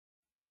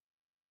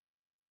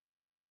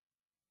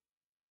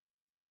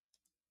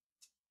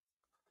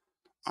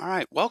All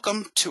right,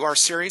 welcome to our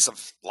series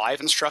of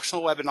live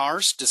instructional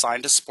webinars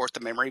designed to support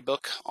the Memory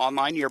Book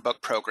online yearbook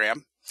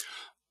program.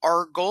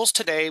 Our goals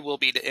today will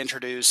be to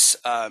introduce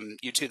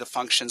you to the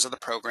functions of the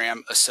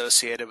program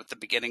associated with the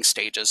beginning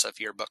stages of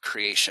yearbook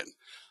creation.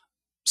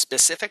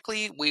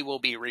 Specifically, we will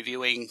be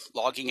reviewing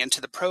logging into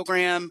the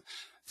program,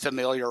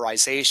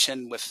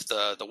 familiarization with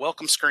the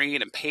welcome screen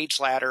and page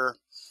ladder,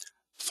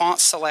 font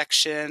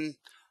selection,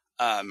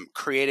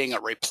 creating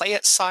a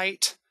ReplayIt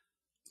site,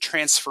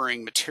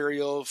 transferring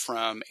material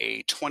from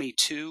a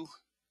 22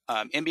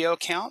 MBO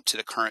account to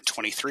the current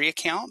 23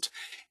 account,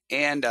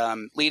 and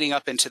leading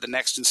up into the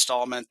next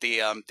installment, the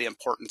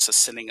importance of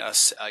sending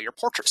us your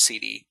portrait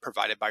CD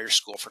provided by your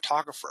school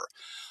photographer.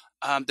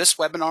 This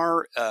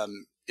webinar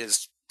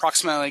is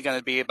approximately going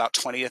to be about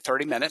 20 to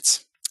 30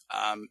 minutes.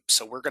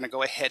 So we're going to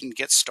go ahead and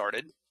get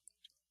started.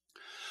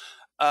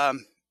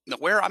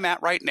 Where I'm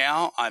at right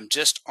now, I'm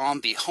just on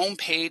the home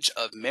page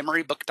of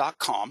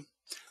memorybook.com.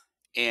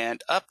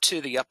 And up to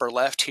the upper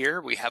left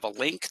here, we have a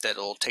link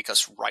that'll take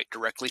us right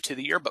directly to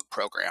the yearbook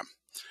program.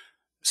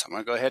 So I'm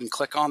going to go ahead and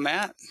click on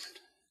that,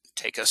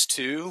 take us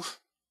to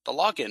the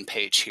login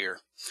page here.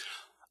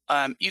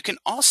 You can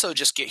also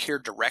just get here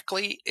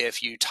directly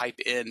if you type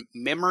in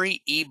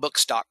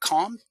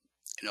memoryebooks.com,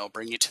 and it'll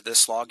bring you to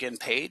this login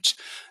page.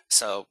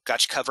 So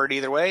got you covered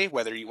either way,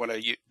 whether you want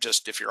to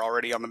just, if you're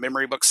already on the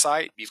Memorybook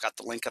site, you've got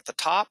the link at the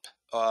top,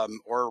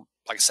 or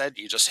like I said,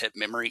 you just hit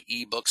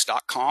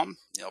memoryebooks.com.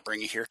 It'll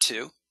bring you here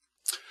too.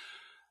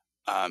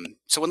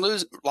 So when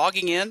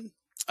logging in,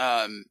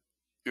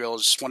 you'll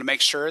just want to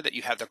make sure that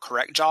you have the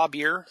correct job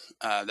year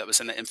that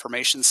was in the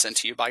information sent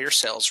to you by your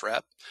sales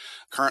rep.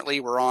 Currently,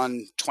 we're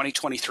on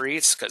 2023.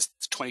 It's because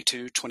it's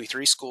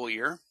 22-23 school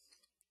year.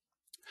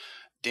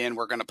 Then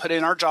we're going to put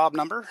in our job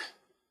number.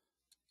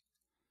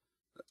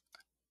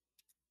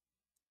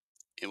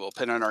 And we'll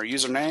put in our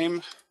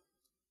username.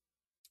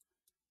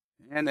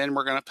 And then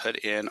we're going to put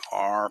in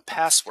our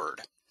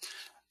password.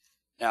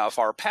 Now, if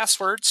our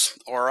passwords,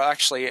 or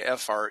actually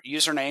if our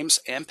usernames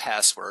and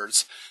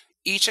passwords,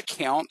 each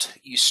account,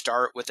 you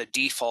start with a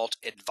default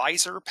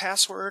advisor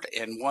password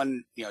and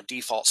one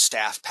default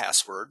staff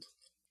password.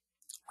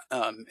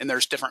 And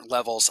there's different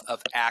levels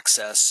of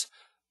access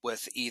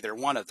with either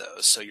one of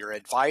those. So your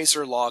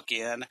advisor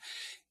login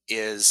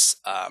is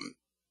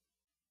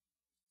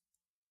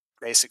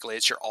basically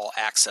it's your all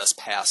access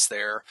pass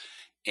there,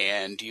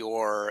 and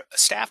your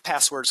staff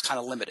password is kind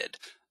of limited.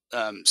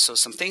 So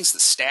some things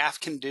that staff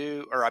can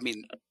do, or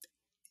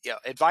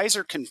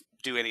advisor can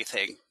do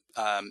anything.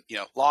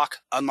 Lock,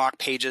 unlock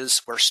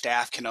pages where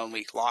staff can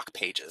only lock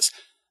pages.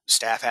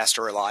 Staff has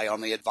to rely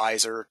on the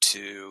advisor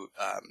to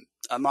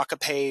unlock a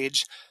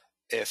page.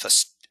 If a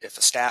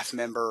staff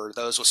member or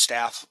those with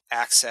staff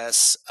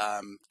access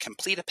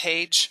complete a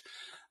page,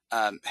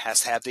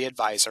 has to have the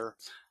advisor.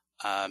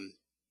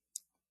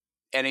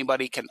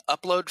 Anybody can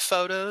upload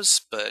photos,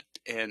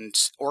 and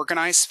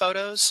organize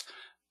photos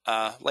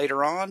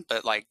later on,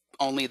 but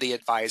only the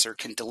advisor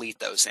can delete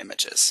those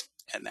images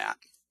and that.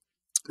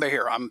 But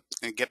here, I'm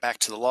going to get back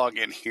to the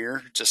login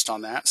here just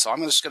on that. So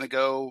I'm just going to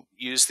go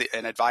use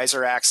an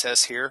advisor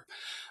access here.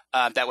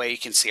 That way you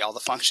can see all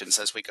the functions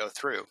as we go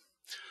through.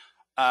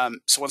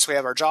 So once we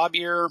have our job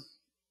year,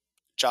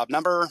 job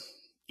number,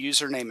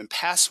 username, and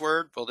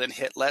password, we'll then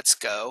hit Let's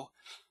Go.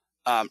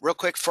 Real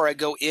quick before I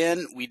go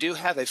in, we do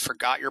have a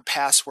Forgot Your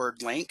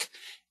Password link,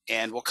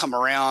 and we'll come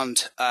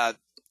around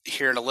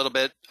here in a little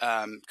bit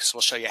because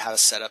we'll show you how to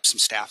set up some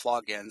staff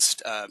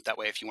logins. That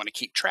way, if you want to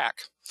keep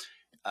track,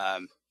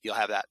 you'll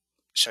have that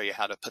show you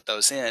how to put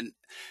those in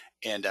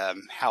and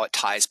how it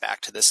ties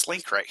back to this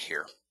link right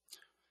here.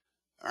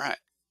 All right,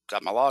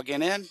 got my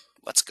login in.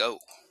 Let's go.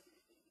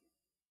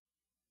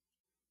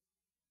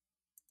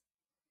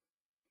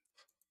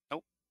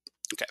 Nope.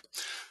 Okay.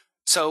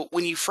 So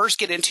when you first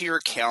get into your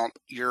account,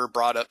 you're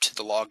brought up to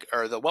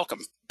the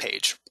welcome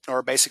page,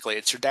 or basically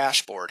it's your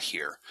dashboard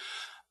here.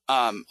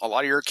 A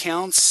lot of your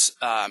accounts,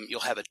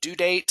 you'll have a due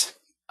date,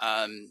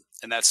 and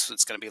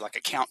it's going to be like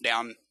a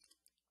countdown,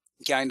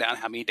 counting down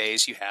how many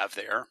days you have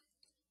there.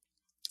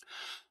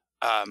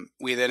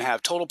 We then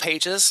have total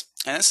pages,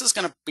 and this is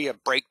going to be a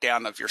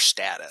breakdown of your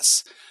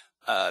status.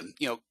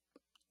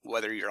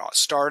 Whether you're not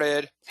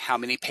started, how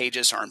many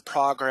pages are in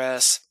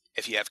progress,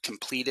 if you have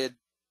completed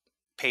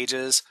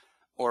pages,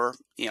 or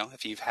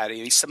if you've had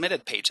any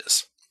submitted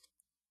pages.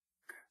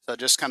 So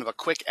just kind of a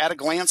quick at a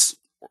glance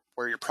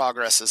where your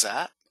progress is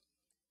at.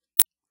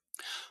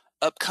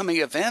 Upcoming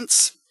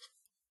events.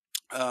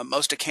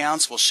 Most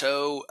accounts will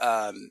show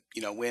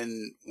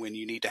when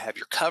you need to have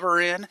your cover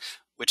in,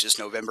 which is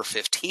November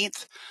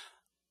 15th.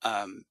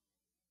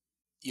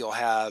 You'll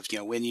have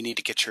when you need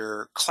to get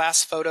your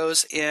class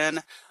photos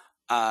in.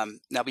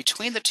 Now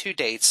between the two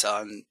dates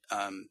on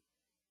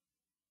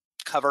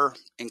cover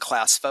and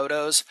class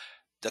photos,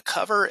 the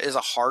cover is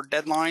a hard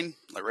deadline.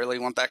 I really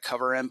want that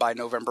cover in by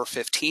November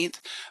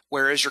 15th,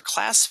 whereas your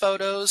class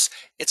photos,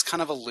 it's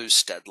kind of a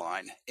loose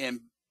deadline.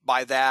 And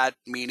by that,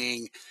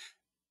 meaning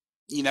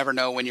you never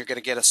know when you're going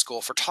to get a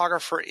school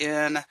photographer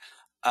in.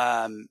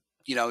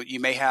 You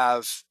may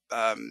have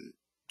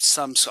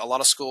a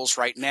lot of schools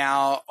right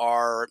now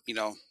are,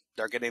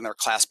 they're getting their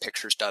class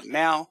pictures done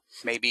now.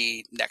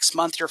 Maybe next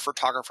month your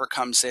photographer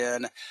comes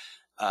in.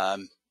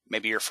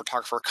 Maybe your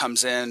photographer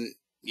comes in,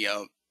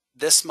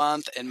 this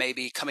month, and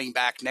maybe coming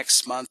back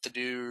next month to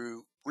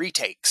do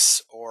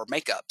retakes or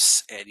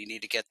makeups, and you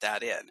need to get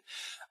that in.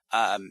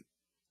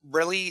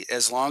 Really,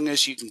 as long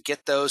as you can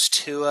get those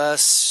to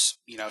us,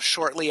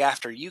 shortly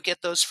after you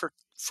get those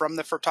from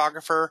the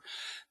photographer,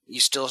 you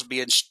still be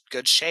in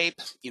good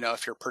shape.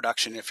 If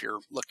you're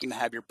looking to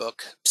have your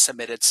book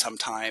submitted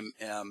sometime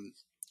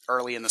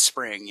early in the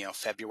spring,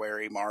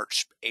 February,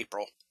 March,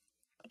 April.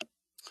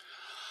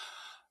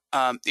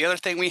 The other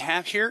thing we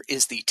have here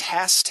is the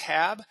task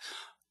tab.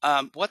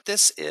 What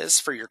this is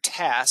for your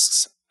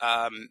tasks,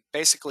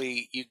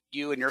 basically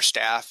you and your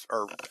staff,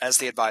 or as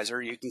the advisor,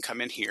 you can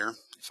come in here.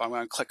 If I'm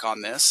going to click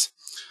on this,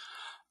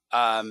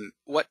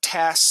 what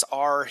tasks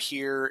are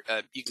here,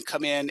 you can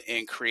come in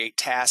and create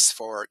tasks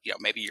for,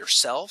 maybe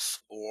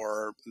yourself,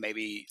 or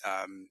maybe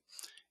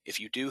if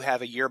you do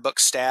have a yearbook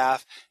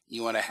staff,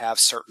 you want to have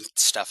certain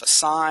stuff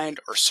assigned,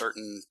 or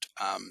certain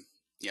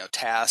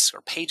tasks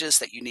or pages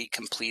that you need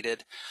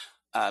completed.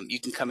 You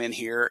can come in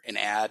here and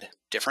add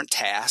different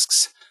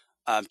tasks.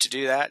 To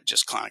do that,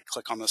 just kind of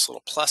click on this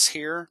little plus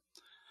here,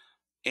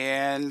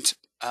 and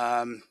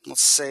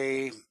let's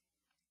say,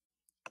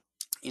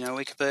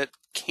 we could put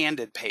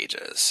candid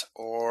pages,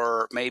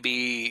 or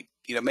maybe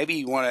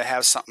you want to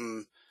have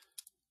something,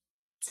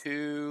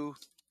 2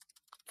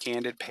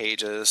 candid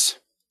pages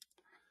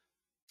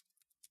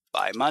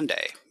by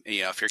Monday.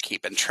 If you're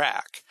keeping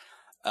track,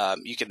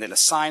 you can then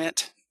assign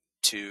it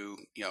to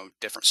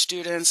different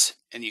students,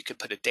 and you could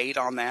put a date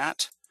on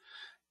that.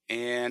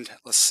 And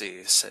let's see,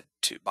 it said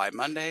by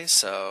Monday,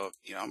 so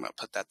I'm going to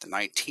put that the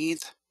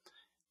 19th.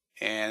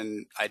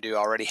 And I do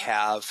already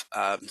have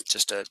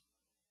just a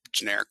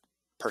generic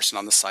person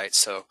on the site,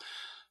 so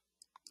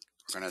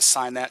we're going to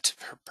assign that to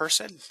per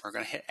person. We're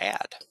going to hit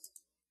add,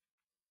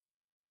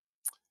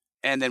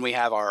 and then we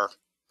have our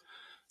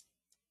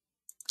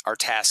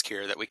task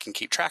here that we can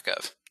keep track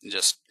of.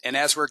 And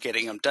as we're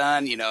getting them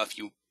done, if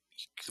you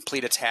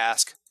complete a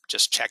task,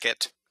 just check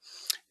it,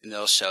 and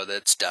they'll show that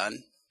it's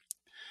done.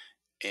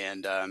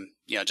 And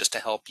just to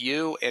help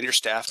you and your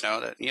staff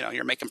know that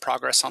you're making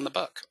progress on the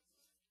book.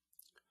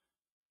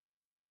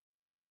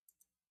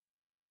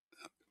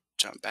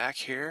 Jump back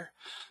here.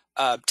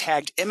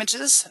 Tagged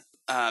images.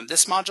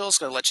 This module is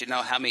going to let you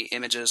know how many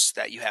images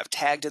that you have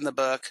tagged in the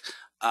book.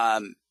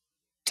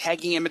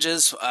 Tagging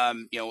images,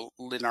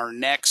 in our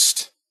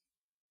next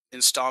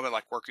installment,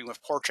 like working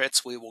with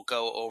portraits, we will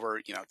go over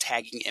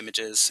tagging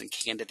images and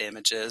candid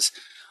images.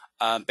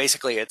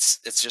 Basically, it's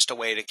just a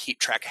way to keep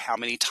track of how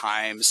many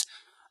times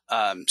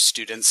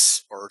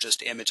students, or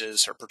just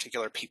images, or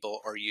particular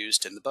people are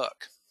used in the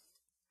book.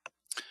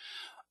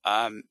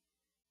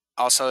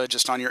 Also,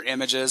 just on your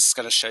images, it's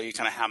going to show you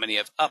kind of how many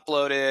have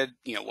uploaded,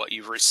 what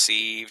you've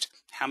received,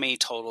 how many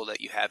total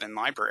that you have in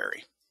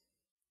library.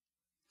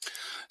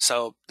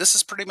 So this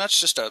is pretty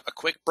much just a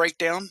quick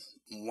breakdown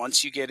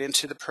once you get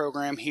into the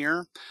program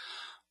here.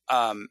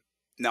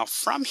 Now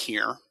from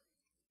here,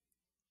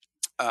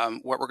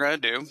 what we're going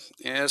to do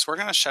is we're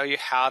going to show you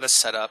how to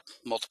set up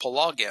multiple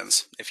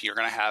logins if you're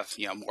going to have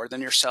more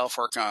than yourself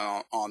working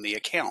on the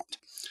account.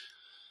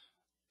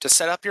 To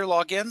set up your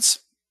logins,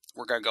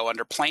 we're going to go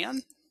under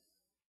Plan,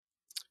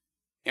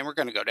 and we're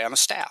going to go down to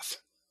Staff.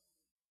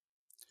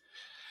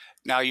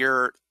 Now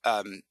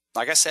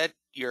like I said,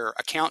 your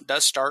account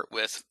does start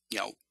with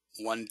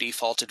one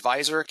default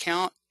advisor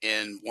account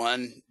and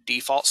one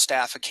default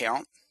staff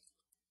account.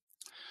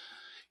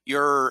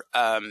 Your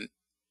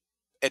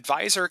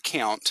advisor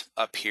account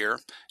up here,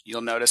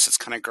 you'll notice it's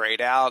kind of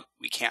grayed out.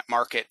 We can't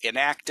mark it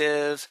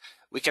inactive.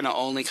 We can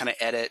only kind of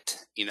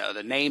edit,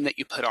 the name that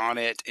you put on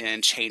it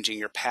and changing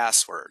your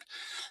password.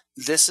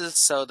 This is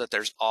so that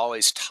there's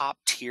always top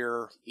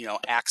tier,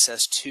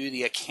 access to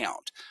the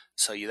account,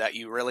 so that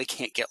you really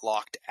can't get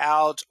locked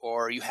out,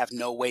 or you have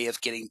no way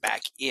of getting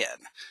back in.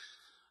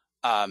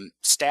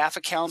 Staff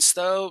accounts,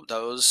 though,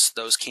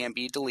 those can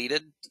be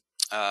deleted.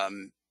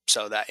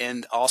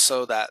 And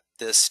also that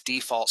this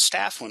default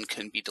staff one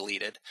can be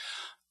deleted.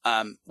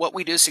 What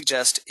we do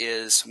suggest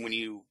is when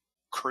you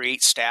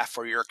create staff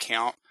for your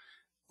account,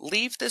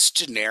 leave this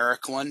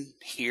generic one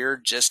here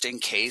just in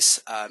case.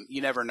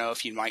 You never know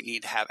if you might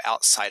need to have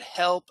outside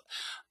help,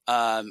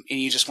 and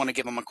you just want to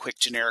give them a quick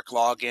generic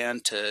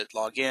login to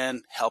log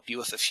in, help you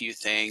with a few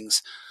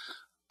things.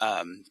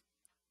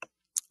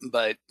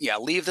 But yeah,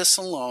 leave this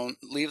alone.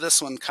 Leave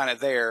this one kind of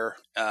there,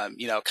 kind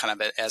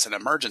of as an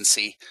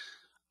emergency.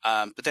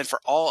 But then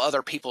for all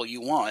other people you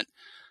want,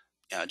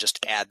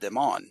 just add them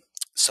on.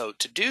 So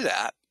to do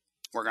that,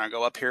 we're going to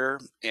go up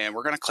here and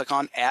we're going to click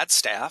on Add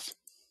Staff.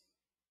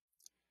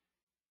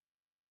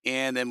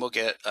 And then we'll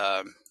get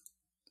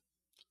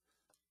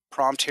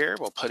prompt here.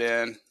 We'll put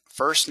in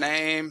first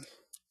name.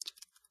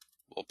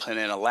 We'll put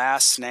in a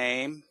last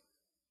name.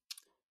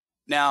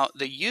 Now,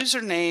 the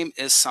username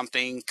is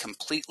something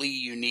completely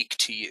unique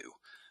to you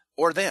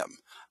or them.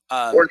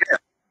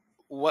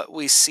 What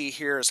we see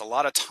here is a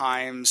lot of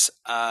times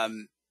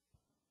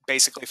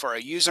basically for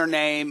a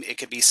username, it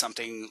could be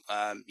something,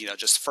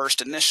 just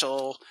first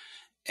initial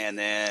and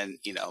then,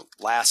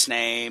 last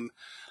name,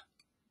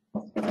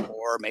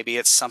 or maybe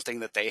it's something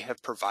that they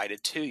have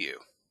provided to you.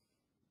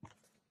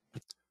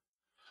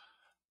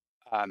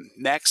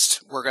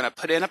 Next, we're going to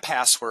put in a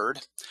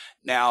password.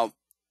 Now,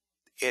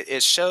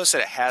 it shows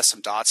that it has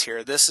some dots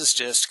here. This is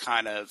just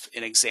kind of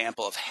an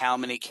example of how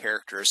many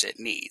characters it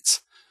needs.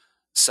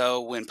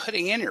 So when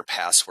putting in your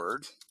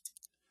password,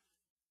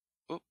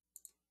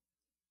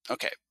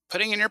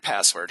 putting in your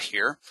password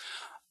here,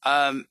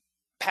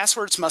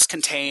 passwords must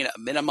contain a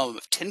minimum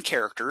of 10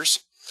 characters,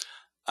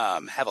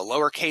 have a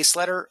lowercase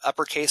letter,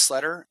 uppercase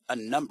letter, a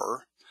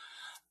number.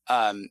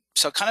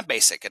 So kind of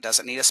basic. It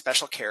doesn't need a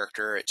special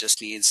character. It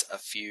just needs a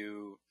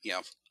few,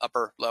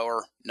 upper,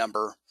 lower,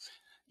 number.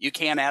 You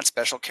can add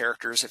special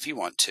characters if you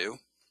want to.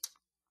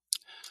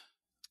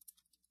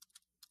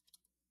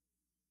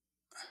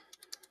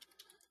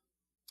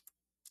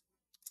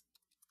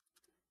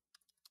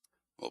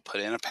 We'll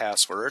put in a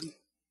password.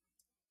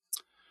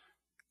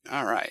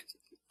 All right.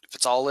 If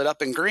it's all lit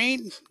up in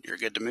green, you're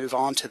good to move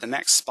on to the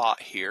next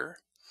spot here.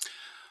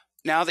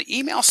 Now the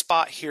email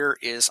spot here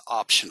is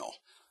optional.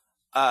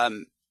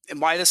 And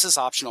why this is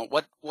optional,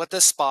 what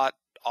this spot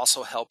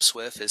also helps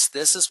with is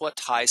this is what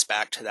ties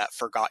back to that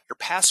forgot your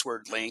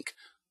password link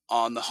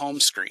on the home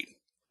screen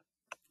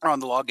or on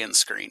the login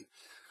screen.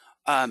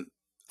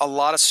 A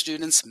lot of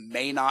students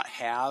may not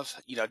have,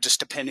 just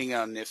depending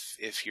on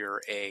if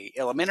you're a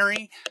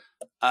elementary,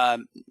 a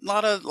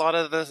lot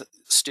of the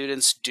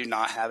students do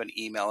not have an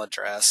email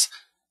address.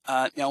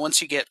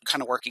 Once you get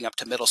kind of working up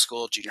to middle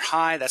school, junior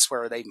high, that's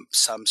where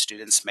some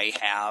students may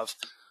have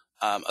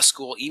a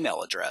school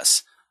email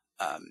address.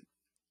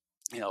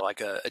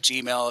 Like a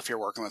Gmail if you're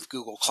working with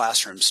Google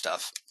Classroom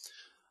stuff.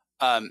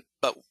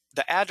 But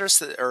the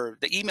address or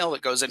the email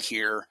that goes in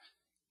here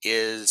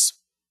is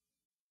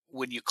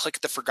when you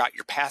click the forgot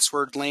your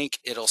password link,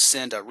 it'll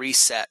send a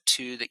reset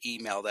to the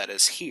email that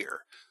is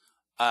here.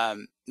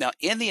 Now,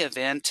 in the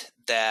event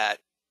that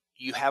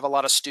you have a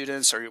lot of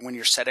students or when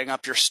you're setting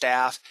up your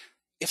staff,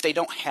 if they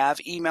don't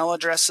have email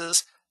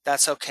addresses,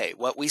 that's okay.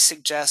 What we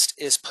suggest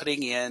is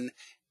putting in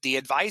the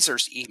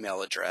advisor's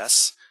email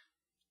address.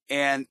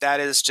 And that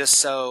is just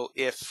so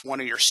if one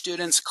of your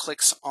students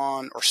clicks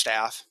on, or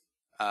staff,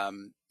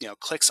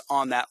 clicks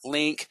on that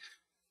link,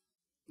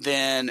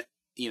 then,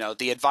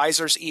 the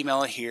advisor's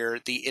email here,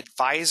 the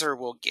advisor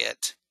will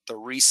get the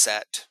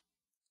reset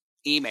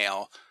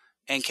email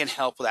and can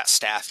help that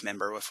staff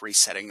member with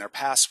resetting their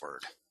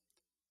password.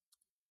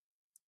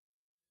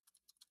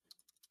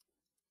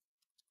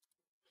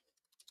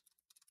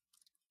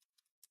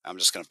 I'm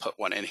just going to put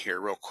one in here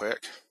real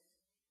quick.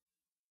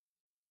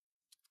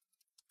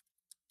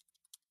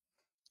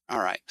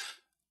 All right.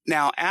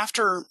 Now,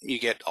 after you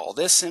get all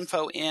this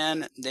info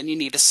in, then you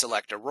need to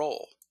select a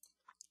role.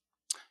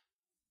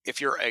 If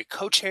you're a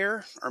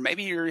co-chair, or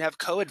maybe you have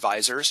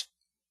co-advisors,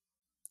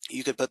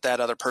 you could put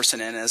that other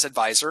person in as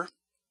advisor.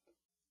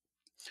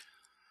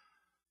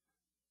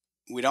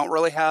 We don't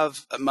really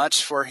have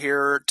much for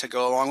here to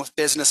go along with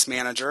business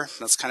manager.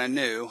 That's kind of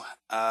new.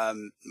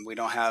 We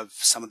don't have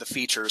some of the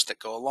features that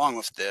go along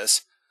with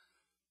this.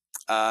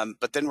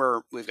 But then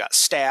we've got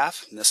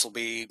staff, and this will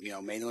be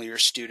mainly your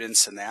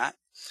students and that.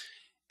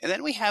 And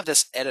then we have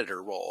this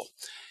editor role.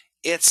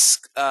 It's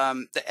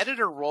the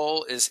editor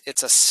role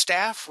it's a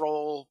staff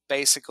role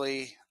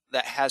basically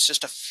that has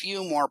just a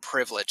few more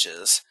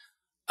privileges,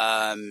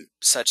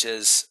 such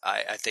as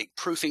I think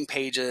proofing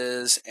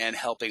pages and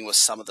helping with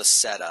some of the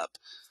setup.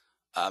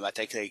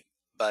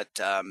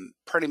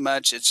 Pretty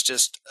much it's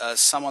just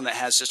someone that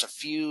has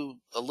just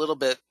a little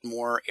bit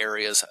more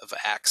areas of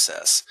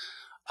access.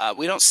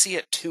 We don't see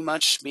it too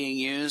much being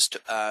used,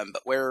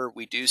 but where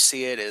we do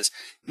see it is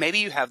maybe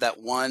you have that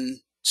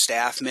one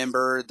staff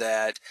member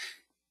that,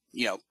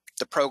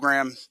 the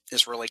program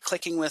is really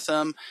clicking with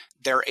them.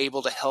 They're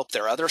able to help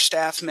their other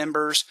staff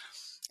members.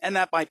 And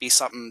that might be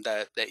something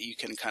that you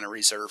can kind of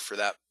reserve for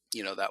that,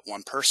 that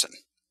one person.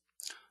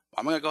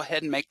 I'm going to go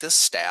ahead and make this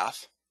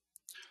staff.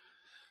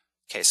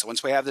 Okay, so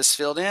once we have this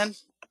filled in,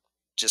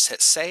 just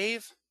hit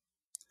save.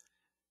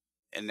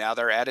 And now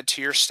they're added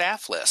to your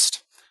staff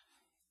list.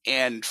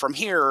 And from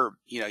here,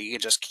 you can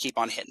just keep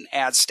on hitting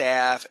add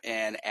staff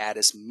and add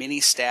as many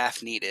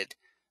staff needed,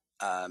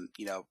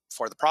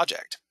 for the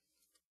project.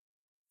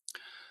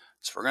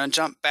 So we're going to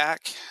jump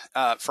back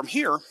from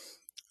here.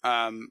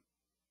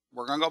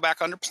 We're going to go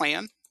back under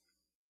plan.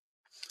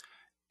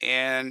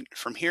 And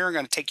from here, I'm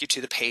going to take you to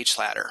the page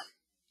ladder.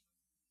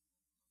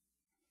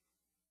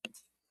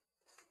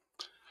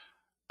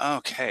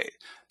 Okay,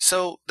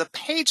 so the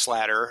page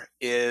ladder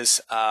is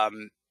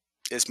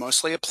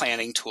mostly a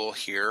planning tool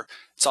here.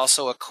 It's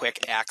also a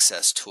quick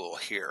access tool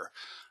here.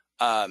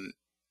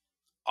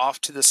 Off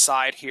to the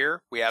side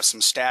here, we have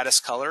some status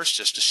colors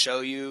just to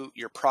show you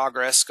your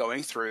progress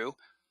going through.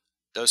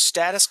 Those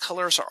status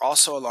colors are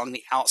also along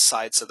the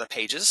outsides of the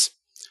pages.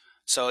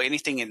 So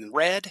anything in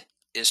red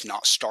is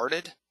not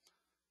started.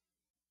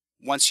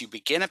 Once you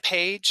begin a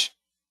page,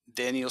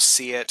 then you'll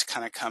see it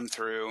kind of come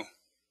through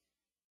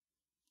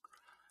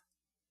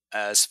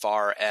as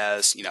far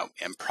as,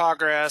 in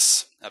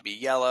progress, that'll be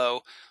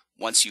yellow.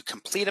 Once you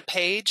complete a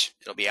page,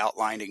 it'll be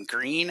outlined in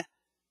green.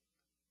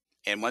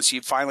 And once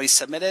you finally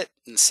submit it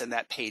and send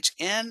that page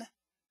in,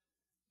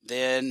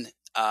 then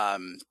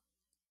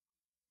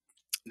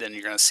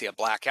you're going to see a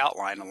black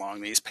outline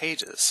along these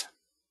pages.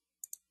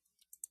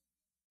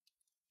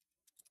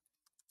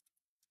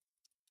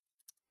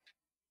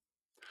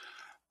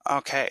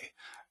 Okay.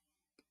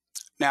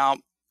 Now,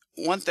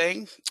 one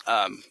thing,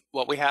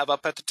 what we have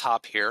up at the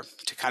top here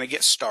to kind of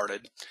get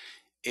started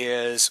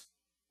is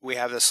we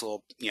have this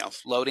little,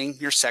 loading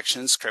your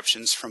section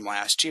descriptions from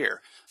last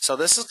year. So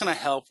this is going to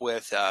help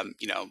with,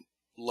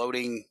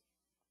 loading,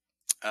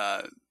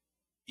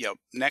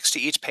 next to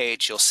each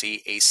page, you'll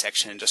see a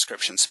section and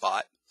description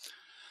spot.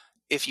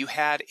 If you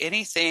had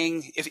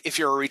anything, if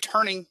you're a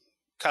returning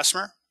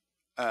customer,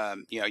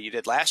 you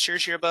did last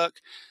year's yearbook,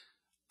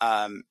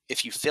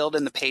 if you filled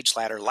in the page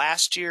ladder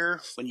last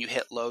year, when you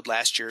hit load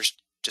last year's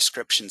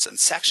descriptions and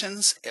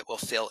sections, it will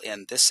fill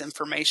in this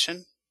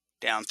information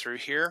down through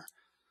here.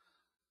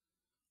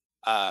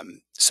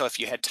 So if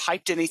you had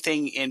typed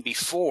anything in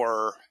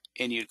before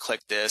and you'd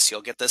click this,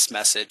 you'll get this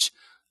message,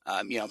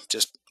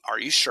 just, are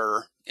you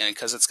sure? And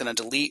because it's going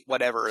to delete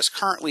whatever is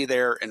currently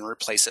there and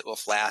replace it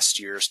with last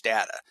year's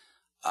data.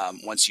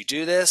 Once you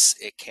do this,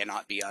 it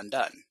cannot be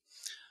undone,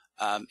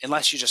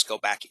 unless you just go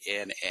back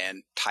in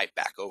and type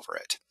back over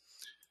it.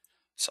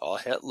 So I'll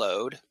hit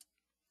load.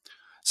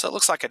 So it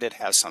looks like I did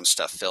have some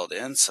stuff filled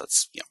in. So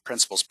it's,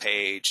 principal's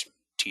page,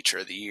 teacher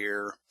of the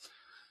year,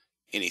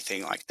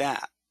 anything like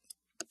that.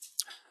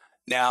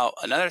 Now,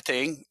 another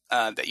thing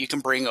that you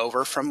can bring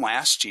over from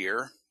last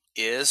year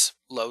is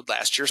load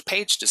last year's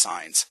page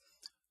designs.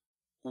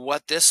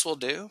 What this will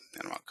do,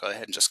 and I'll go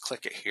ahead and just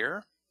click it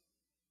here,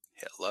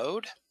 hit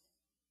load.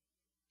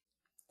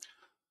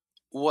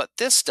 What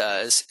this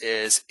does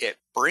is it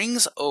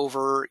brings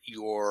over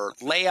your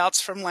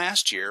layouts from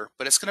last year,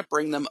 but it's going to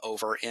bring them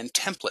over in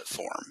template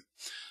form.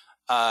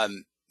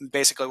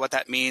 Basically what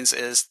that means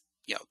is,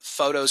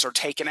 photos are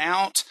taken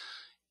out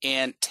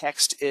and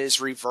text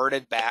is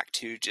reverted back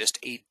to just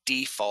a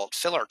default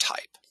filler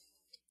type.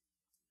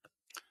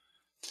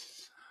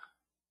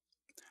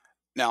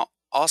 Now,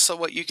 also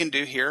what you can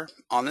do here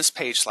on this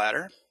page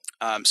ladder,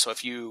 so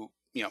if you,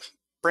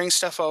 bring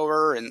stuff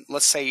over and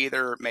let's say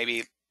either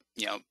maybe,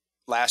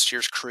 last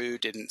year's crew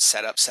didn't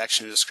set up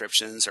section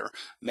descriptions, or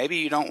maybe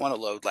you don't want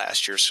to load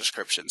last year's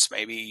descriptions.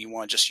 Maybe you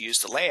want to just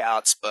use the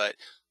layouts, but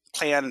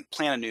plan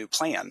a new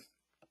plan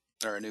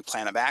or a new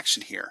plan of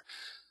action here.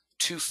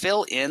 To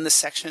fill in the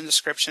section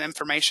description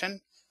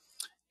information,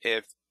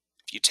 if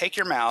you take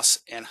your mouse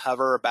and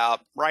hover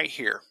about right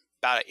here,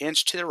 about an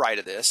inch to the right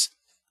of this,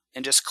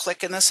 and just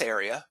click in this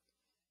area,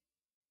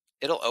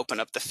 it'll open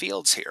up the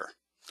fields here.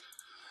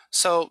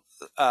 So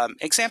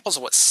examples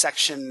of what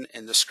section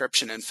and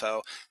description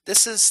info,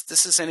 this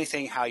is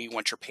anything how you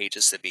want your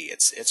pages to be.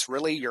 It's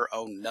really your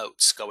own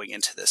notes going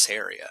into this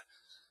area.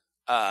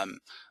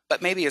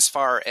 But maybe as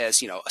far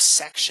as, a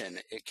section,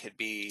 it could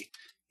be,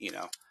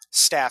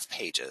 staff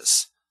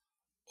pages,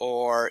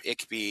 or it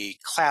could be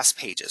class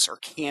pages or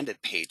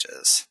candid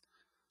pages.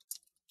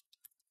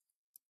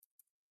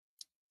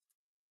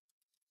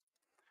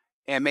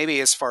 And maybe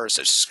as far as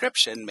a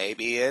description,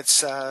 maybe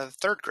it's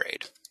third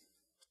grade.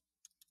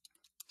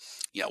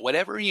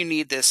 Whatever you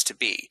need this to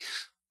be.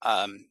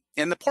 And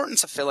the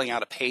importance of filling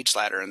out a page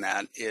ladder in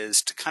that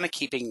is to kind of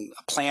keeping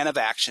a plan of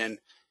action.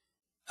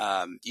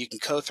 You can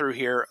go through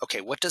here,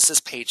 okay, what does this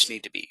page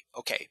need to be?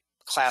 Okay,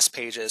 class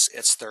pages,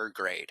 it's third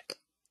grade.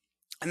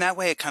 And that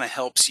way it kind of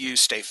helps you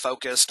stay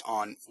focused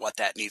on what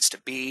that needs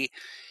to be.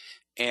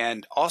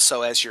 And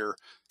also as you're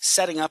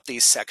setting up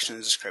these section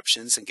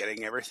descriptions and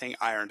getting everything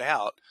ironed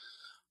out,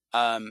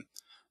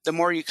 the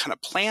more you kind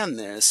of plan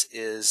this,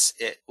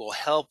 it will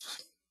help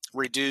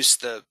reduce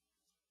the,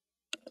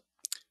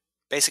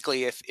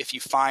 basically if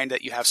you find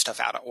that you have stuff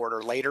out of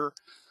order later,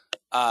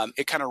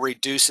 it kind of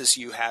reduces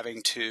you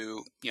having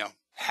to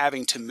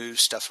move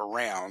stuff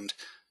around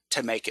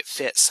to make it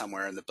fit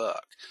somewhere in the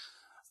book.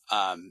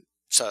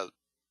 So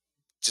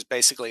just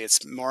basically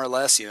it's more or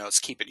less, it's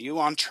keeping you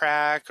on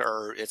track,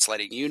 or it's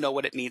letting you know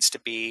what it needs to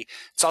be.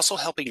 It's also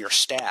helping your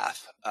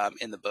staff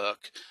in the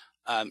book,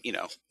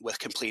 with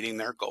completing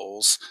their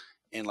goals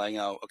and letting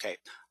know, okay,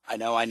 I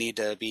know I need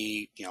to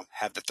be,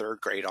 have the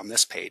third grade on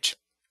this page,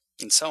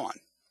 and so on.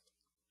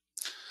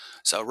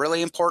 So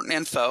really important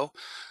info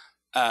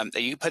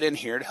that you put in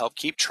here to help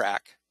keep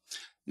track.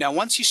 Now,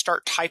 once you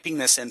start typing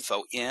this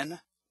info in,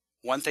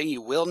 one thing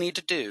you will need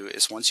to do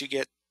is once you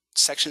get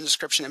section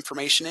description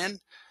information in,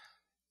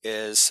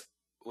 is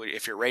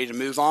if you're ready to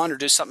move on or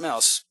do something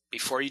else,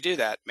 before you do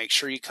that, make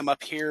sure you come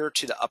up here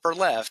to the upper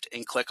left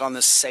and click on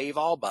the Save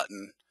All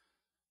button.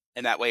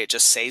 And that way it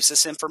just saves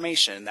this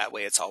information. That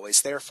way it's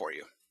always there for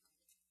you.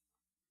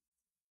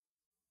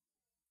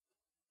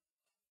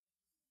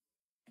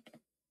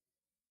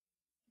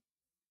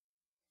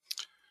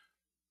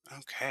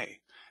 Okay.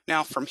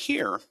 Now from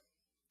here,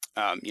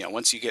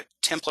 once you get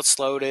templates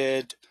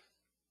loaded,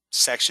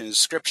 section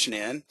description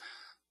in,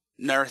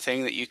 Another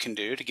thing that you can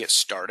do to get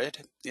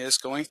started is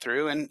going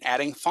through and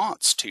adding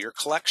fonts to your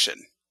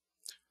collection.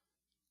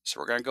 So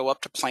we're going to go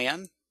up to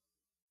Plan,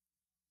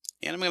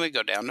 and I'm going to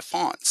go down to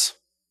Fonts.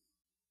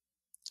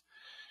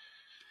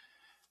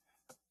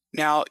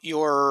 Now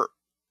your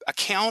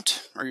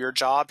account or your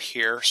job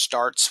here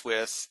starts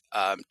with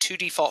two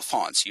default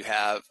fonts. You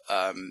have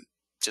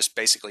just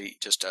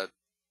a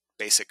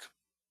basic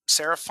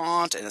serif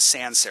font and a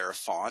sans serif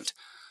font,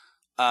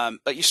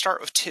 but you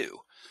start with two.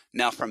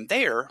 Now from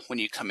there, when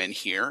you come in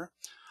here,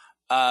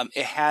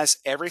 it has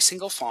every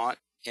single font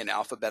in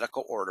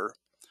alphabetical order.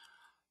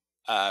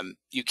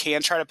 You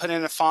can try to put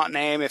in a font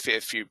name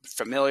if you're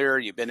familiar,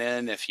 you've been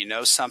in, if you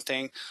know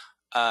something.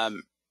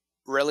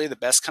 Really the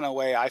best kind of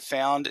way I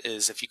found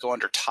is if you go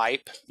under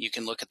type, you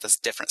can look at the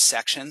different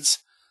sections.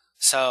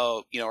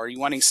 So, are you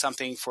wanting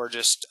something for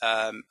just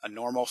a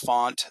normal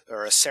font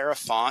or a serif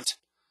font?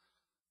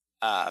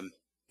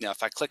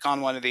 If I click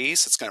on one of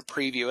these, it's going to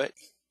preview it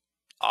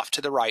off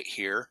to the right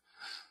here.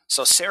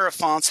 So serif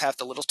fonts have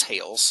the little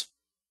tails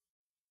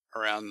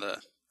around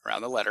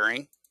the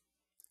lettering.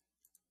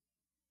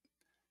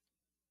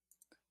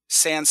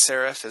 Sans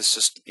serif is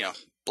just,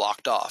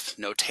 blocked off,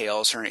 no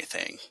tails or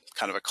anything.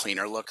 Kind of a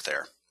cleaner look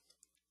there.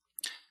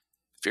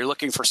 If you're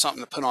looking for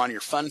something to put on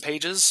your fun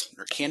pages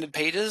or candid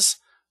pages,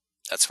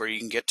 that's where you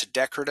can get to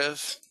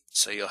decorative.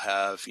 So you'll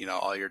have,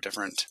 all your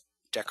different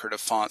decorative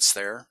fonts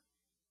there.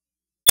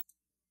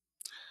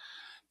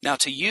 Now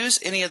to use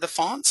any of the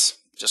fonts,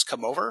 just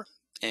come over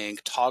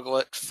and toggle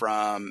it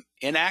from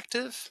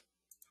inactive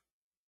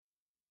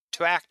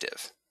to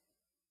active.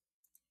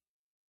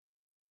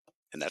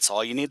 And that's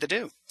all you need to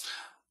do.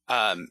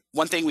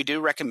 One thing we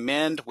do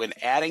recommend when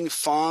adding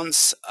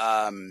fonts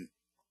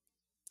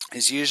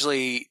is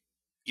usually,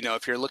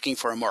 if you're looking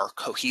for a more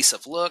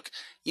cohesive look,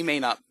 you may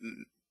not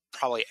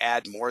probably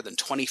add more than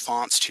 20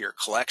 fonts to your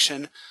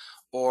collection.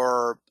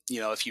 Or,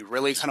 if you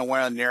really kind of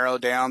want to narrow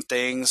down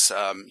things,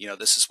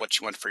 this is what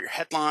you want for your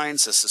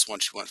headlines, this is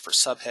what you want for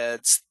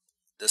subheads,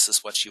 this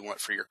is what you want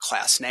for your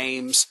class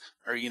names,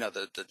 or,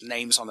 the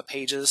names on the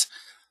pages.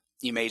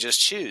 You may just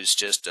choose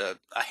just a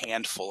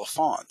handful of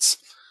fonts.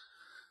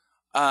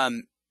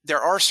 There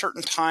are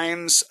certain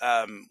times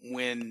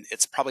when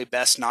it's probably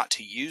best not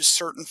to use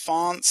certain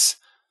fonts.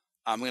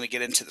 I'm going to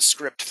get into the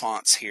script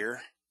fonts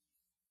here.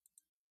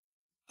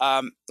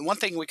 One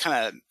thing we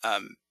kind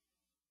of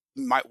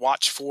might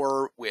watch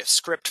for with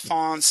script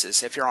fonts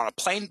is if you're on a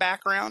plain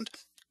background,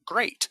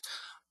 great.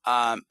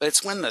 But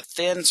it's when the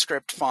thin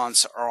script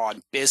fonts are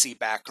on busy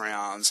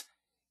backgrounds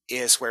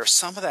is where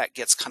some of that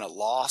gets kind of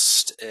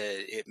lost.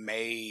 It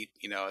may,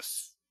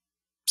 if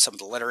some of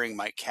the lettering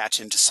might catch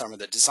into some of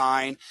the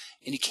design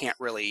and you can't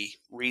really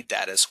read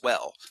that as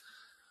well.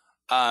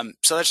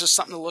 So that's just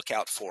something to look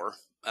out for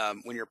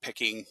when you're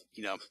picking,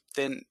 a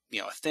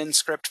thin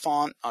script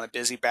font on a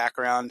busy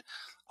background.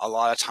 A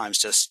lot of times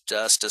just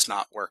does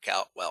not work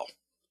out well.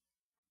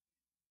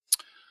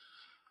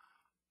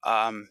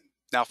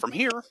 Now from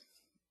here,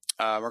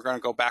 we're going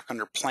to go back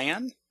under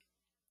Plan.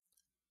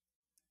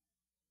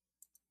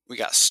 We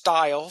got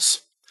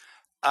Styles.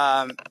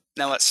 Now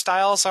what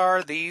styles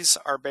are, these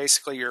are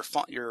basically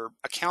your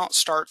account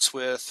starts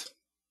with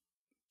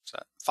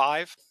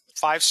five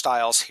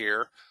styles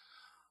here.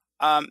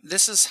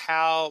 This is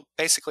how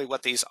basically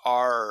what these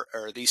are,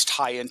 or these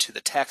tie into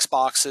the text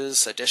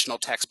boxes, additional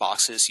text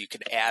boxes you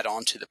could add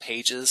onto the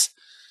pages.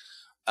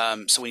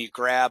 So when you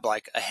grab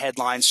like a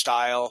headline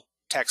style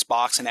text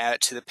box and add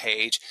it to the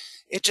page,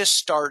 it just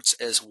starts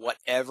as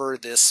whatever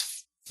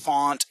this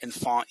font and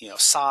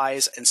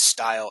size and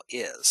style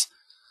is.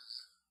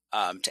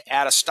 To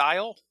add a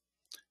style,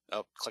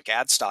 click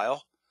Add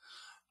Style.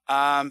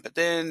 But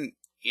then,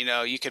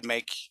 you could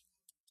make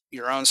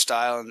your own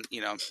style and,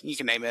 you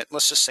can name it,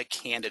 let's just say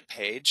Candid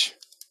Page.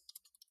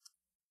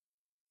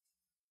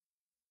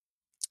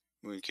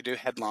 We could do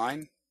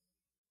Headline.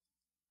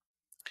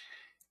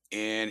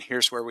 And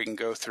here's where we can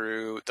go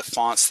through the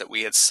fonts that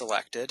we had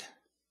selected.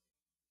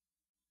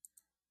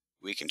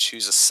 We can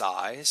choose a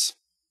size.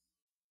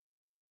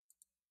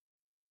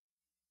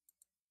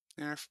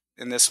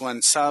 In this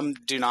one, some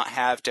do not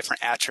have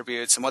different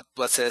attributes, and what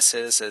this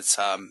is, it's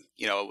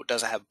it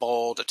doesn't have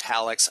bold,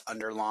 italics,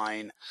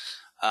 underline.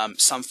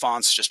 Some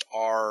fonts just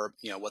are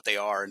what they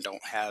are and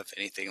don't have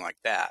anything like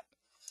that.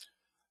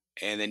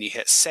 And then you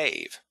hit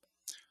Save.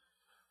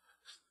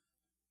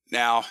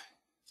 Now,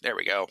 there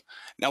we go.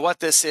 Now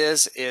what this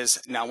is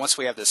now once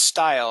we have this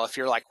style, if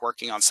you're like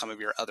working on some of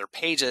your other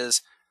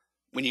pages,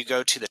 when you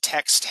go to the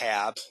Text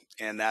tab,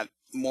 and that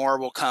more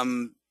will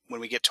come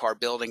when we get to our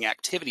building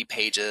activity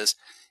pages,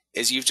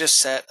 is you've just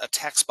set a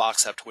text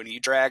box up to when you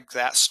drag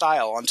that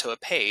style onto a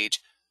page,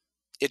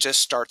 it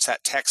just starts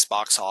that text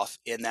box off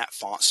in that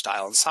font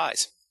style and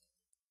size.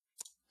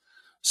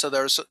 So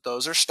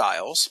those are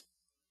styles.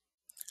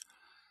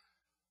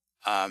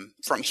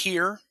 From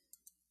here,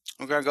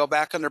 we're going to go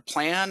back under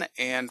Plan,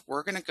 and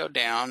we're going to go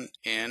down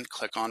and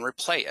click on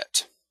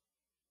ReplayIt.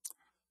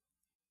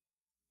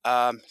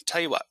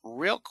 Tell you what,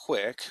 real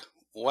quick,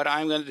 what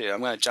I'm going to do, I'm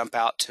going to jump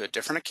out to a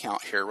different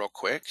account here real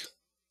quick,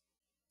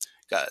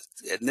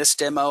 In this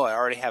demo, I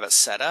already have it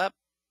set up.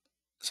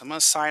 So I'm going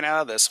to sign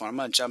out of this one. I'm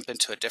going to jump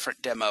into a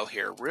different demo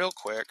here real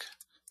quick.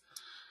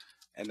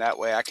 And that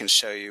way I can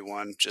show you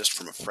one just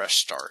from a fresh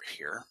start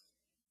here.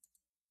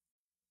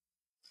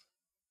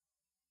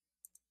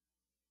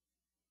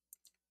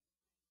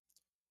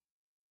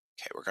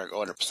 Okay, we're going to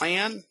go under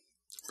Plan.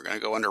 We're going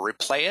to go under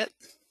ReplayIt.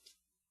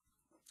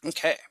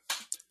 Okay.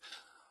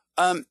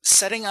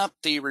 Setting up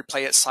the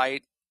ReplayIt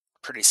site,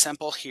 pretty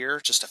simple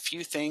here. Just a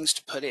few things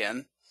to put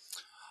in.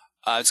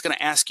 It's going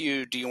to ask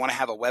you, do you want to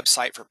have a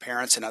website for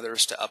parents and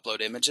others to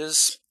upload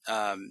images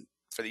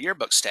for the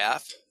yearbook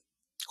staff?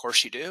 Of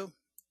course you do.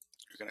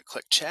 You're going to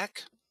click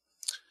check.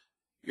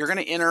 You're going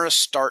to enter a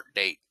start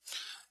date.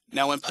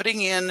 Now, when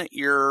putting in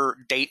your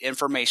date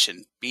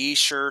information, be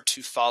sure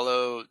to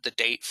follow the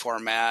date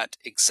format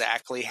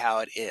exactly how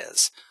it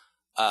is.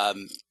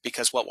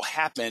 Because what will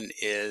happen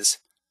is,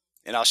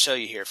 and I'll show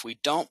you here, if we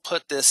don't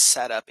put this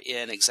setup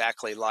in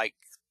exactly like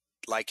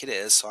it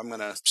is, so I'm going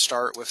to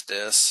start with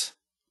this.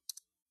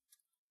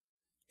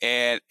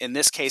 And in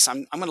this case,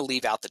 I'm going to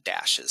leave out the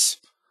dashes.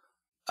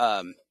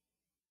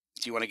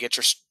 If you want to get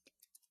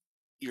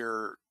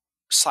your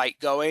site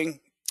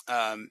going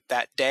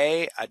that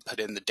day, I'd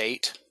put in the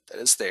date that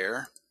is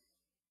there.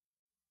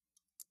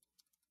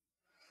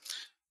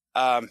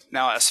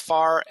 Now, as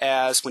far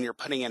as when you're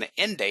putting in an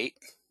end date,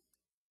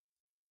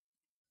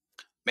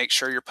 make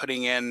sure you're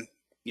putting in,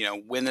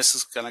 when this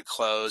is going to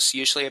close,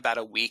 usually about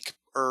a week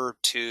or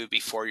two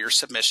before your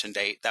submission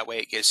date. That way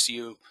it gives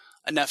you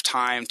enough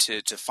time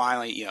to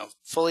finally,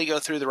 fully go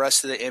through the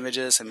rest of the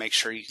images and make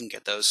sure you can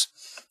get those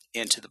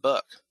into the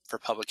book for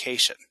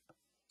publication.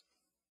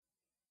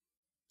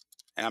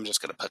 And I'm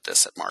just going to put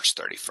this at March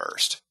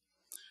 31st.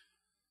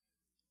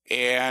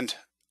 And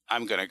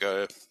I'm going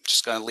to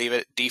just going to leave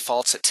it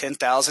defaults at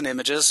 10,000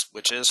 images,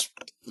 which is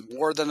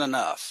more than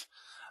enough.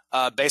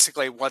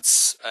 Basically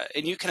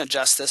and you can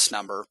adjust this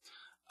number,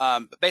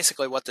 but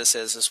basically what this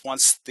is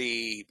once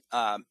the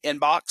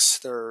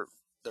inbox, the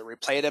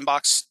ReplayIt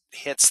inbox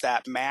hits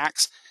that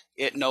max,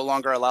 it no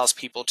longer allows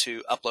people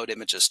to upload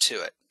images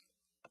to it.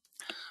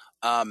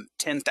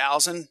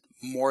 10,000,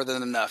 more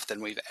than enough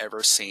than we've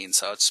ever seen,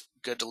 so it's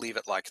good to leave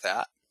it like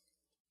that.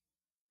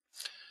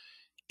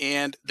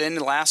 And then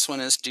the last one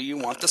is, do you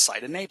want the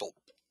site enabled?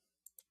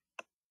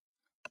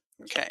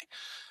 Okay,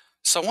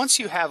 so once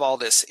you have all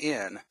this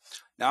in,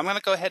 now I'm going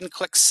to go ahead and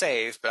click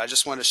save, but I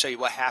just wanted to show you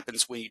what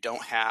happens when you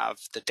don't have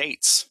the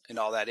dates and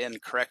all that in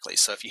correctly.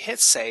 So if you hit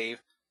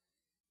save,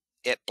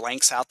 it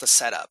blanks out the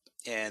setup,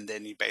 and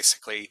then you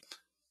basically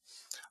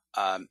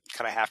kind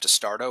of have to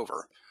start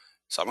over.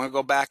 So I'm going to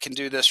go back and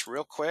do this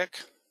real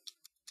quick.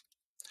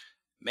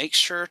 Make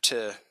sure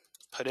to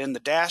put in the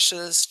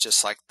dashes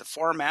just like the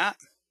format.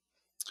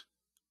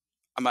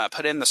 I'm going to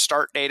put in the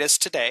start date as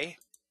today.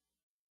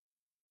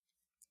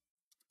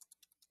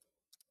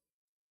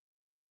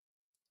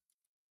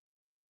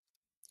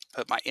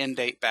 Put my end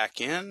date back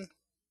in.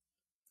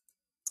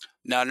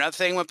 Now, another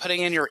thing when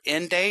putting in your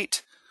end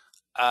date,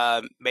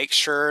 make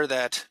sure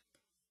that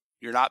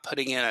you're not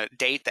putting in a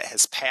date that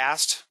has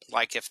passed.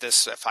 Like if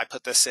I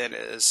put this in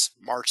as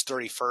March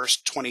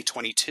 31st,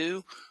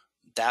 2022,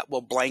 that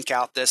will blank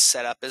out this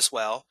setup as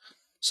well.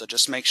 So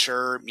just make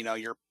sure,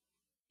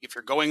 if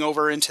you're going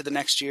over into the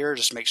next year,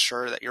 just make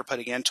sure that you're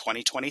putting in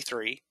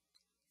 2023.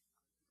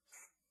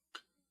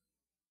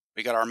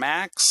 We got our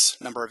max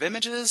number of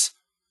images.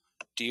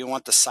 Do you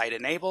want the site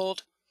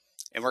enabled?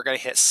 And we're going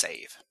to hit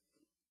save.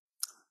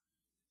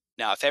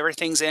 Now, if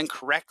everything's in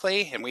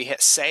correctly and we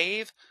hit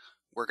save,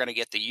 we're going to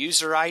get the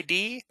user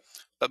ID,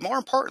 but more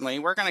importantly,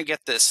 we're going to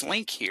get this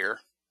link here.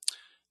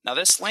 Now,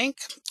 this link,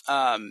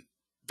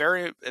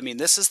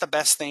 this is the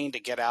best thing to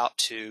get out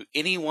to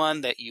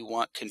anyone that you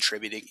want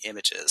contributing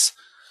images.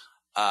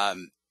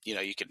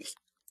 You can, if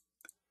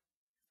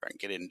I can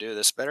get in and do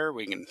this better,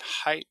 we can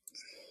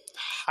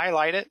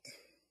highlight it.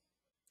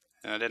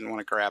 And I didn't want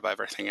to grab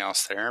everything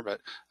else there,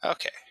 but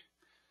okay.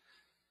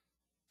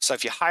 So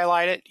if you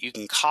highlight it, you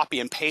can copy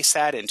and paste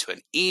that into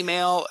an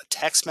email, a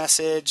text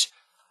message,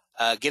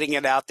 getting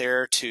it out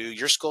there to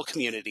your school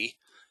community.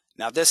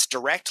 Now, this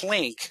direct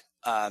link,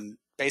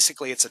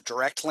 basically it's a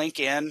direct link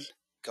in,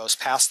 goes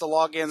past the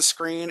login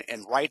screen,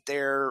 and right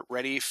there,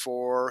 ready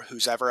for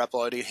who's ever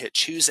uploaded, hit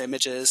choose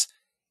images,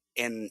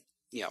 and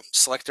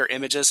select their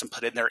images and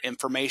put in their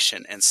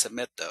information and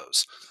submit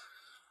those.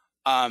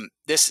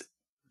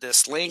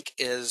 This link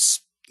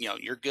is,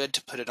 you're good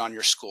to put it on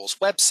your school's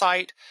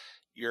website.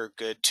 You're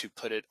good to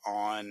put it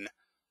on,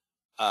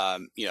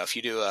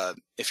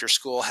 if your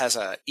school has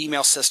an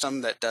email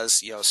system that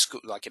does,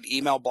 like an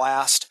email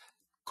blast,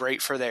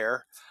 great for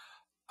there.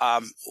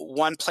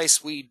 One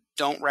place we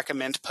don't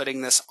recommend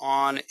putting this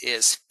on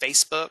is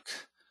Facebook.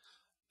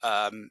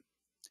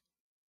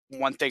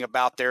 One thing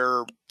about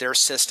their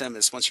system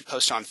is once you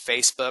post on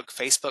Facebook,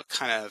 Facebook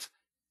kind of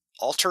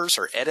alters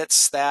or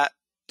edits that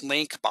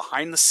link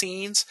behind the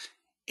scenes,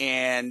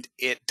 and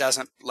it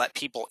doesn't let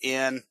people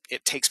in.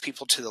 It takes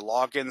people to the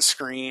login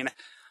screen,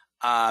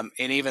 and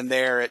even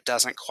there, it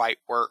doesn't quite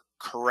work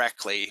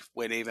correctly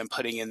when even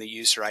putting in the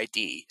user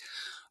ID.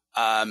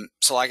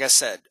 So like I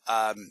said,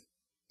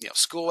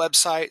 school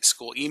website,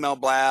 school email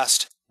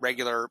blast,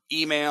 regular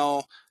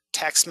email,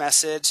 text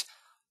message,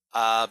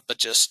 but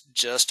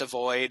just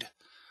avoid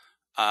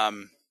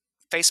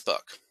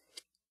Facebook.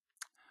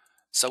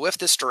 So with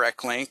this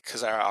direct link,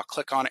 because I'll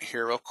click on it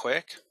here real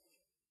quick,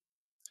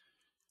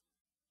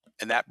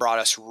 and that brought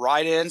us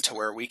right into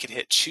where we could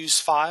hit choose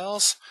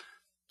files,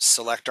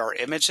 select our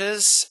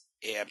images,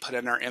 and put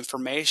in our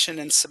information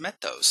and submit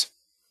those.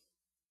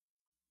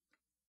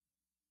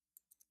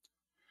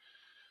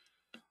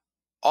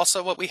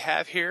 Also, what we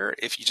have here,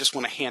 if you just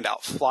want to hand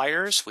out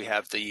flyers, we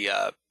have the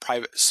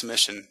private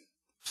submission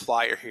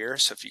flyer here.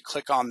 So if you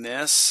click on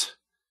this,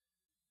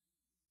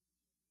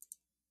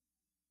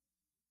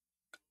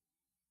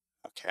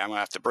 okay, I'm gonna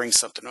have to bring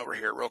something over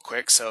here real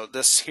quick. So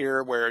this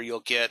here where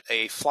you'll get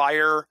a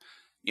flyer,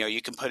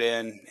 you can put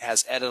in,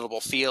 has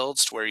editable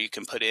fields to where you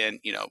can put in,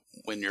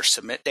 when your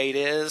submit date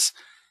is.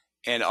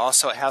 And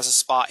also it has a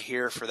spot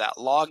here for that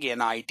login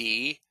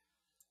ID,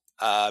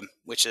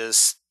 which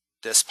is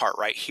this part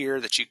right here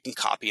that you can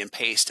copy and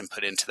paste and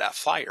put into that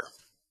flyer.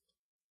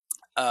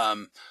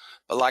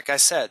 But like I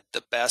said,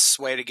 the best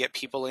way to get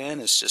people in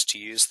is just to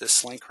use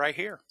this link right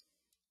here.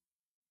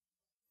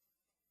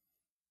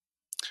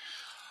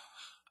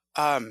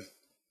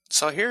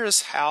 So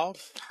here's how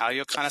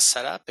you'll kind of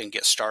set up and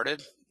get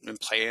started in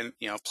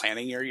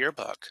planning your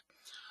yearbook.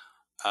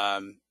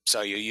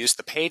 So you'll use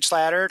the page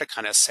ladder to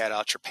kind of set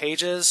out your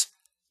pages.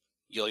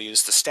 You'll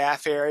use the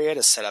staff area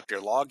to set up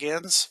your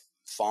logins,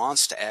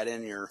 fonts to add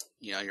in your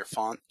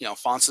font,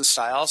 fonts and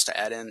styles to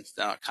add in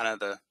kind of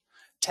the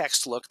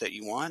text look that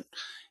you want.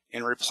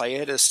 And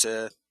ReplayIt is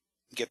to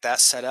get that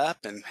set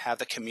up and have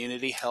the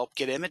community help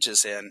get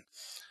images in.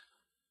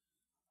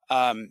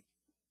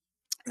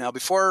 Now,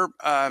 before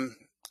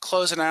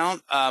closing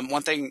out,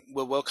 one thing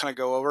we'll kind of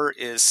go over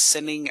is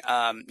sending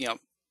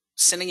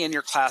in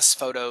your class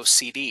photo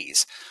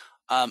CDs.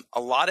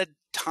 A lot of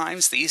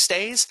times these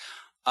days,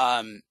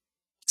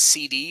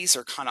 CDs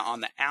are kind of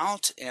on the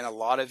out, and a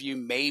lot of you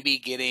may be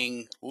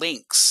getting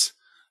links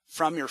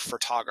from your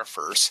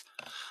photographers.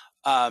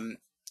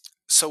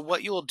 So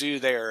what you will do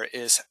there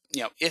is,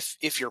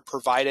 if you're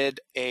provided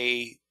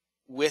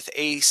with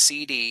a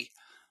CD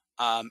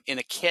in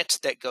a kit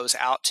that goes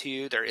out to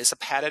you, there is a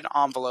padded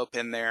envelope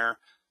in there.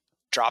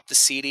 Drop the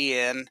CD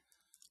in.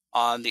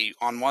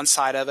 On one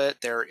side of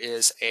it, there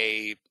is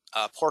a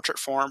portrait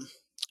form.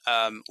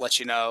 Let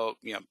you know,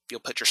 you'll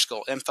put your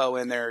school info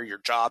in there, your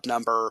job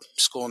number,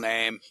 school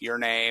name, your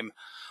name.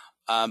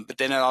 But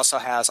then it also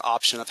has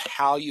option of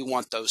how you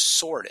want those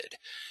sorted.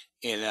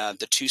 And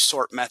the two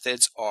sort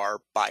methods are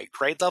by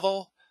grade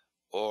level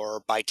or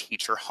by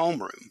teacher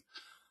homeroom.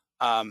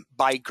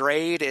 By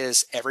grade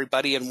is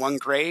everybody in one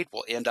grade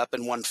will end up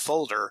in one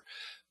folder,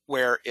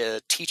 where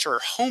a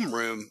teacher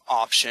homeroom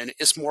option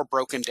is more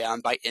broken down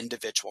by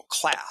individual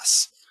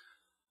class.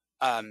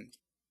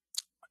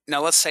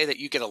 Now let's say that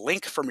you get a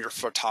link from your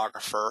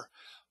photographer.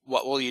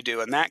 What will you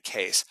do in that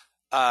case?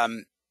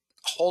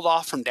 Hold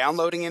off from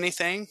downloading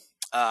anything.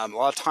 A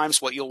lot of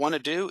times what you'll want to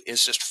do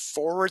is just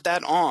forward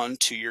that on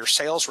to your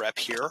sales rep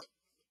here,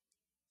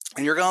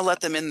 and you're going to let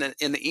them in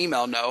the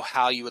email know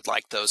how you would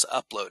like those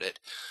uploaded.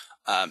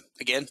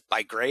 Again,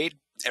 by grade,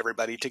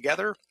 everybody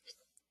together,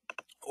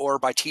 or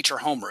by teacher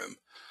homeroom,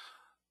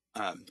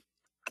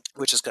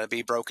 which is going to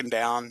be broken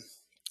down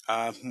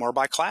more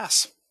by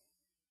class.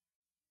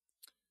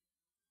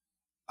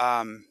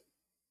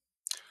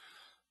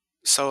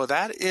 So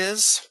that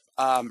is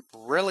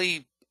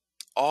really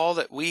all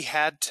that we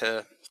had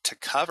to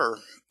cover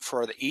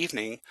for the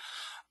evening.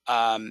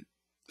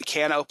 We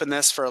can open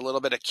this for a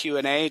little bit of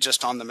Q&A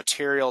just on the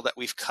material that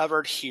we've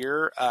covered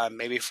here,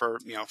 maybe for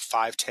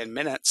 5-10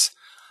 minutes.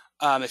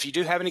 If you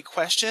do have any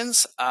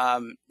questions,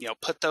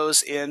 put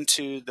those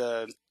into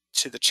the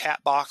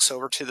chat box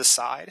over to the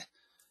side,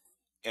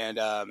 and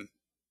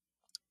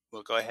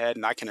we'll go ahead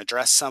and I can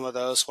address some of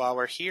those while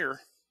we're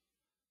here.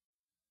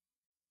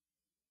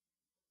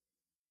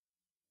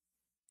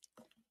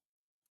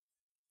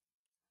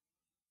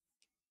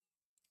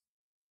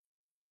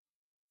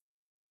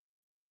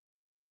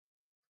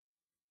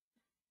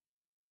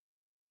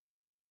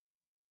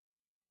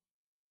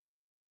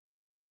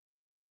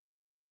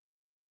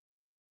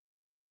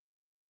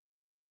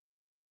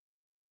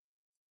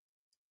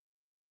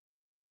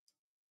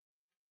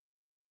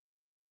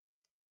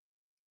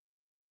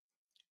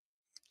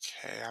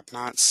 Okay, I'm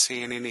not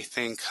seeing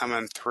anything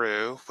coming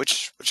through,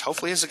 which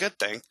hopefully is a good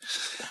thing.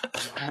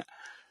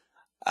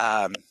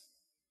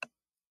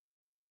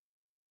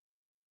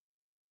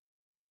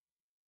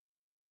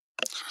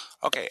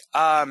 Okay,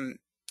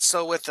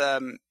 so with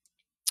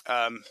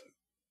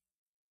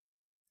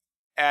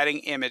adding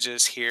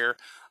images here,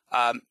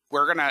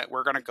 we're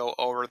gonna go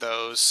over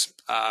those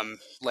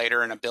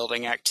later in a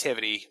building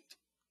activity.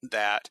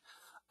 But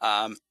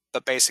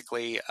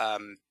basically,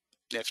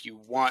 if you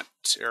want,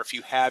 or if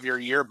you have your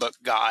yearbook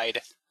guide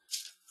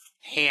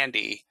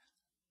handy,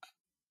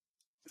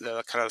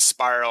 the kind of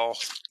spiral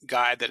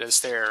guide that is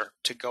there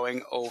to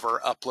going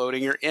over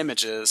uploading your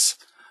images,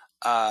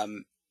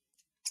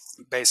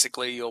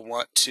 basically you'll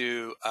want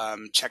to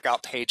check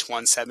out page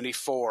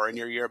 174 in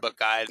your yearbook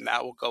guide, and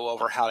that will go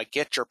over how to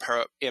get your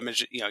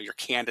image, your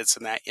candidates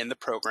and that in the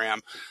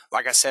program.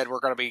 Like I said, we're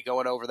going to be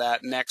going over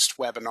that next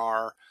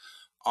webinar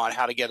on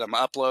how to get them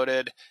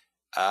uploaded.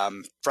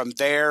 From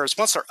there,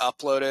 once they're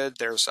uploaded,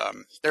 there's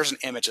an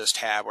images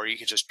tab where you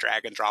can just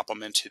drag and drop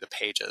them into the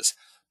pages.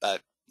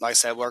 But like I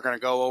said, we're going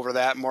to go over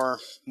that more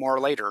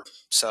later.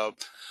 So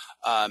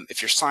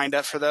if you're signed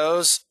up for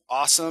those,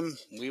 awesome.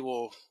 We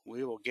will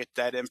get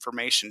that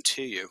information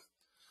to you.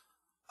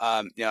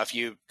 If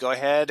you go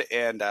ahead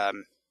and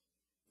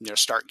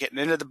start getting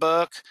into the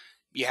book,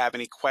 you have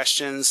any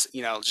questions,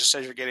 just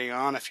as you're getting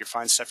on, if you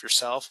find stuff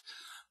yourself,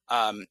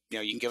 you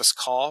can give us a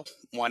call,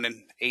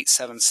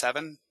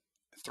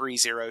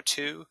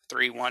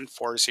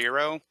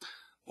 1-877-302-3140.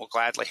 We'll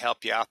gladly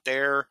help you out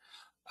there.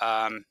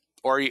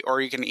 Or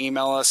you can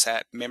email us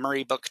at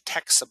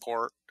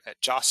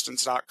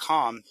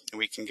memorybooktechsupport@jostens.com, and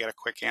we can get a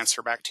quick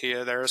answer back to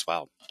you there as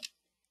well.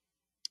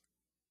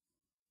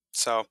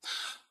 So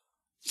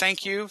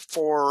thank you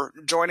for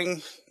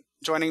joining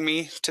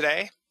me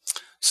today.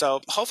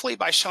 So hopefully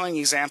by showing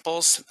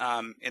examples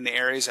in the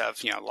areas of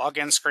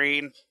login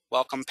screen,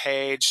 welcome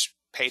page,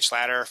 page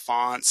ladder,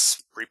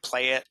 fonts,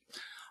 ReplayIt,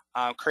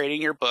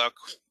 creating your book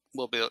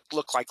will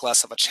look like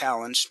less of a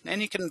challenge,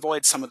 and you can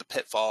avoid some of the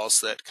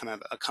pitfalls that kind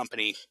of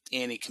accompany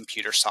any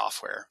computer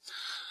software.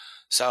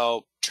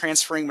 So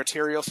transferring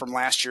material from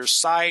last year's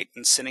site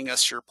and sending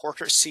us your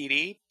portrait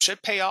CD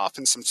should pay off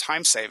in some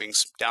time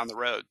savings down the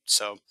road.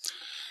 So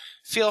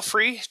feel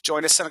free,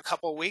 join us in a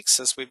couple of weeks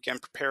as we begin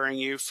preparing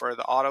you for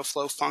the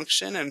autoflow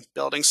function and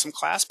building some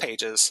class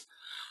pages.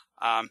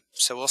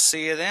 So we'll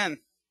see you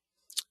then.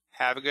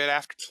 Have a good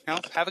have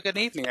a good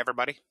evening,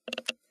 everybody.